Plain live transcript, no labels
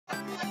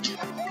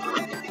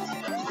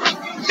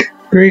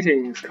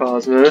Greetings,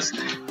 Cosmos,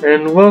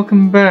 and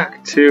welcome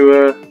back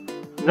to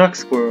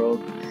Knux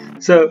World.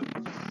 So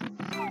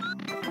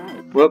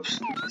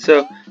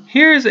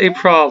here's a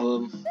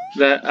problem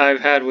that I've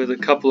had with a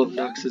couple of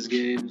Knux's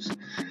games.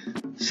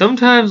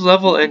 Sometimes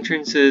level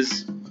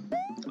entrances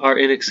are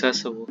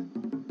inaccessible.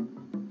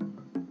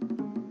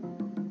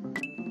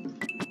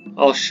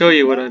 I'll show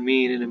you what I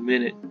mean in a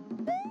minute.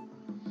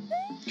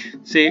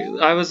 See,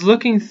 I was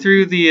looking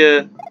through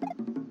the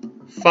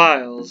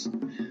files,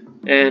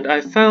 and I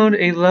found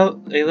a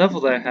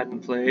level that I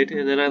hadn't played,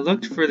 and then I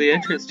looked for the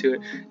entrance to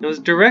it. It was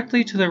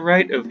directly to the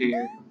right of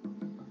here,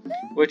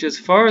 which as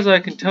far as I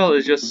can tell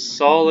is just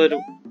solid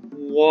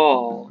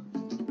wall.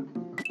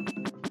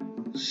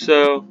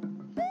 So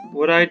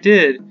what I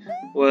did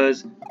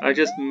was I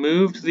just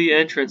moved the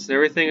entrance and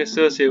everything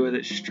associated with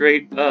it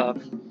straight up,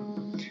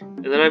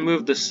 and then I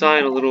moved the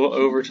sign a little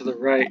over to the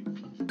right.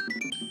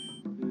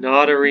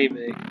 Not a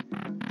remake.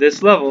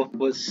 This level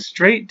was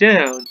straight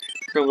down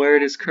from where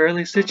it is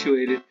currently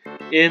situated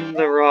in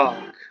the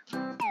rock,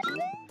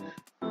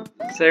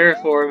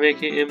 therefore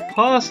making it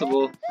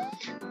impossible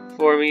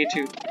for me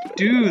to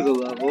do the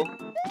level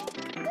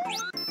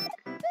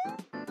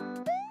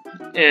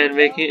and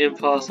making it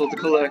impossible to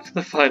collect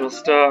the final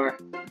star.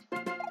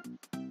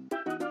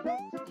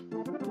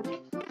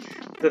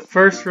 The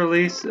first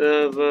release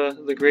of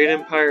The Great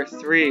Empire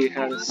 3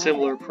 had a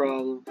similar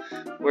problem,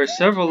 where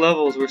several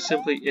levels were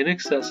simply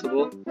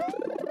inaccessible,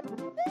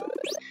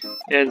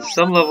 and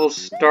some levels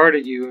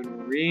started you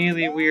in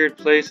really weird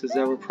places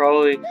that were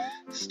probably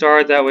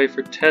starred that way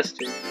for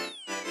testing.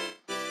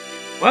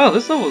 Wow,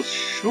 this level's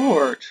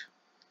short.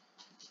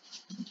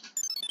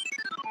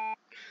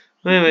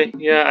 Anyway,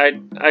 yeah,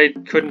 I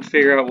couldn't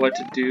figure out what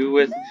to do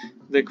with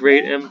The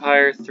Great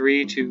Empire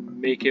 3 to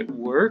make it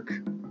work,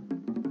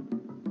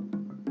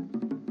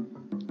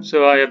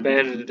 so I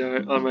abandoned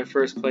it on my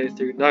first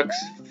playthrough. Knux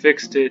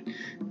fixed it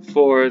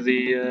for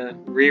the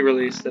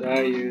re-release that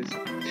I used.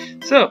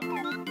 So,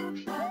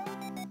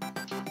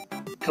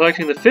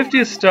 collecting the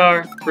 50th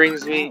star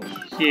brings me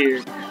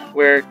here,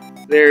 where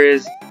there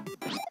is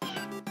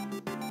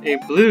a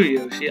blue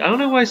Yoshi. I don't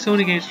know why so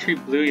many games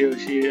treat blue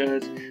Yoshi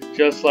as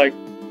just like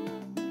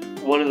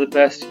one of the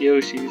best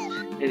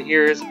Yoshis. And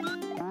here's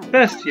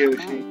best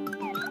Yoshi.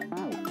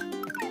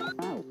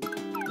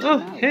 Oh,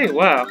 hey,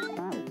 wow.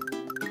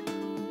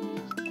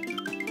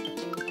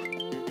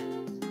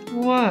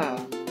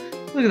 Wow.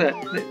 Look at that.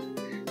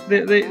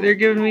 They're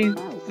giving me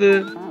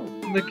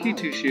the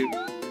Kitu shoot.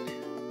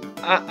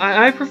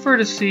 I prefer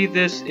to see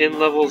this in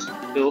levels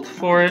built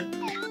for it,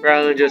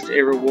 rather than just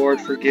a reward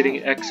for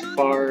getting X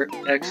far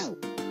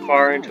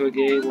into a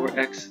game or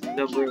X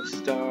number of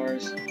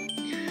stars.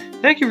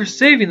 Thank you for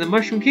saving the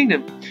Mushroom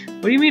Kingdom.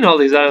 What do you mean all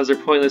these items are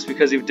pointless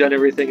because you've done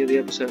everything in the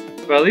episode?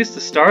 Well, at least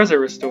the stars are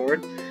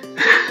restored.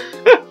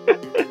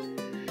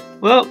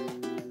 Well,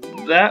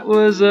 that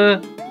was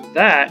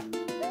that.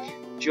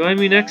 Join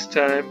me next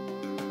time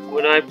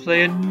when I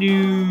play a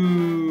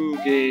new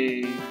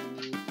game.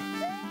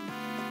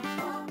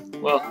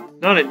 Well,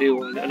 not a new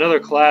one,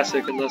 another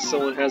classic unless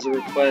someone has a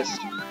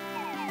request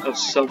of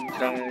some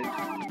kind.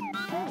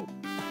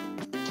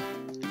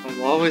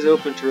 I'm always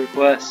open to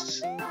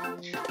requests.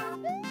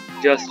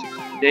 Just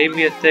name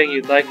me a thing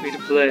you'd like me to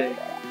play.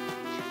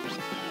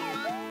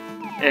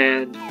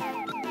 And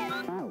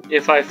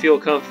if I feel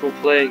comfortable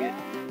playing it,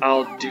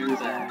 I'll do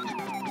that.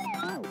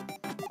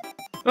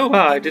 Oh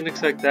wow, I didn't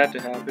expect that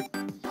to happen.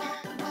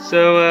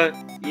 So,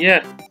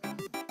 yeah.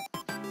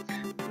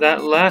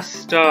 That last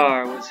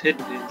star was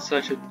hidden in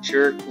such a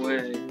jerk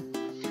way.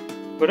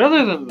 But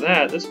other than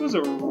that, this was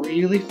a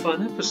really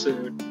fun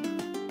episode.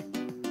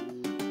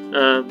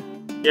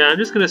 Yeah, I'm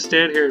just gonna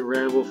stand here and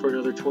ramble for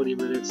another 20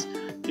 minutes.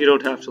 You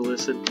don't have to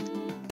listen.